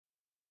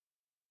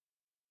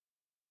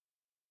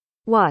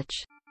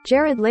Watch.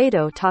 Jared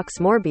Leto talks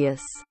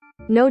Morbius.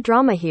 No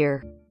drama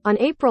here. On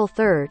April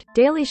 3rd,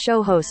 Daily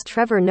Show host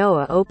Trevor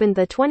Noah opened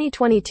the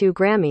 2022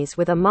 Grammys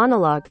with a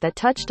monologue that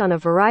touched on a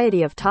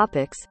variety of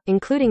topics,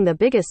 including the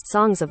biggest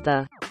songs of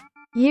the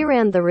year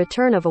and the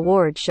return of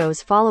award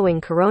shows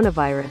following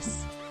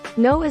coronavirus.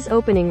 Noah's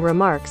opening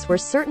remarks were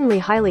certainly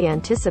highly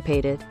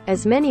anticipated,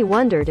 as many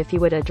wondered if he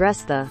would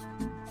address the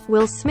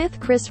Will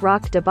Smith-Chris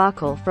Rock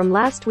debacle from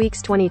last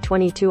week's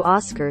 2022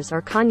 Oscars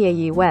or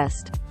Kanye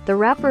West, the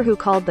rapper who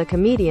called the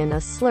comedian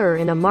a slur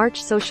in a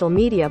March social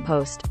media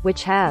post,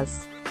 which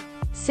has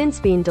since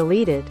been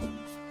deleted.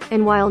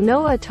 And while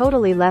Noah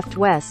totally left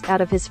West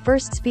out of his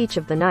first speech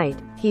of the night,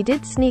 he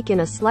did sneak in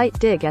a slight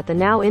dig at the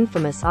now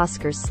infamous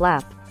Oscars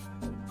slap.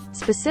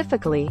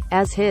 Specifically,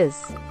 as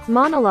his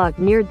monologue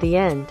neared the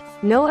end,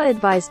 Noah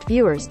advised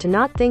viewers to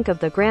not think of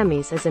the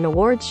Grammys as an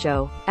awards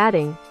show,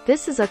 adding,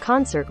 "This is a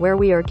concert where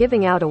we are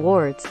giving out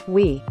awards,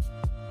 we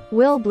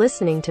will be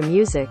listening to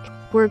music.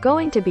 We're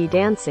going to be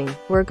dancing,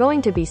 we're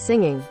going to be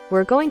singing,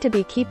 we're going to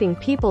be keeping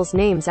people's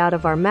names out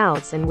of our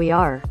mouths, and we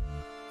are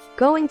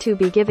going to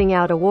be giving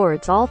out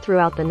awards all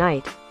throughout the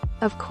night."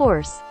 Of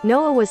course,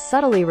 Noah was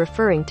subtly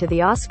referring to the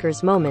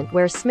Oscars moment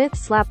where Smith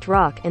slapped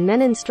Rock and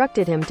then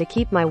instructed him to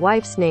keep my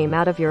wife's name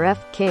out of your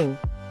king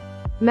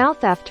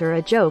mouth after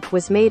a joke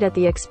was made at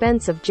the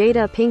expense of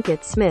Jada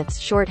Pinkett Smith's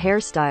short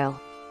hairstyle.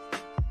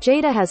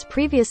 Jada has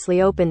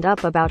previously opened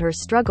up about her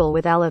struggle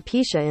with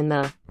alopecia in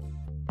the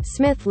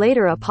Smith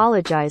later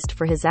apologized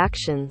for his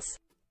actions.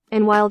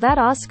 And while that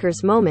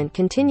Oscars moment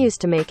continues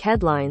to make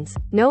headlines,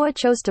 Noah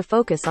chose to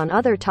focus on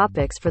other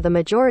topics for the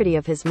majority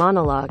of his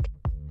monologue.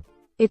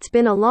 "It's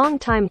been a long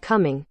time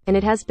coming, and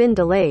it has been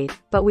delayed,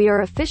 but we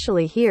are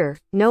officially here,"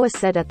 Noah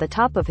said at the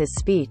top of his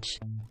speech.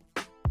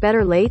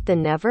 "Better late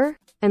than never?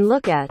 And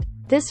look at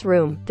this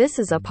room, this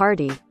is a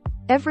party.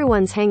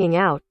 Everyone's hanging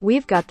out,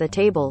 we've got the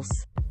tables.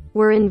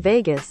 We're in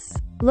Vegas.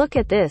 Look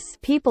at this,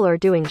 people are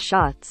doing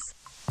shots.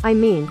 I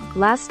mean,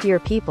 last year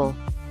people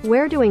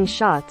were doing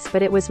shots,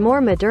 but it was more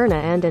Moderna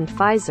and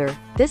Pfizer.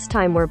 This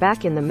time we're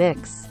back in the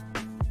mix."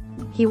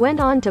 He went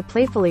on to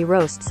playfully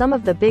roast some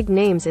of the big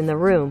names in the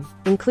room,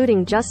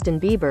 including Justin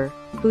Bieber,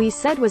 who he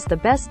said was the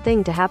best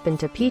thing to happen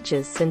to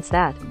Peaches since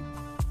that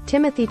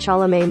Timothée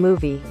Chalamet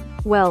movie.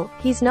 Well,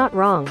 he's not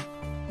wrong.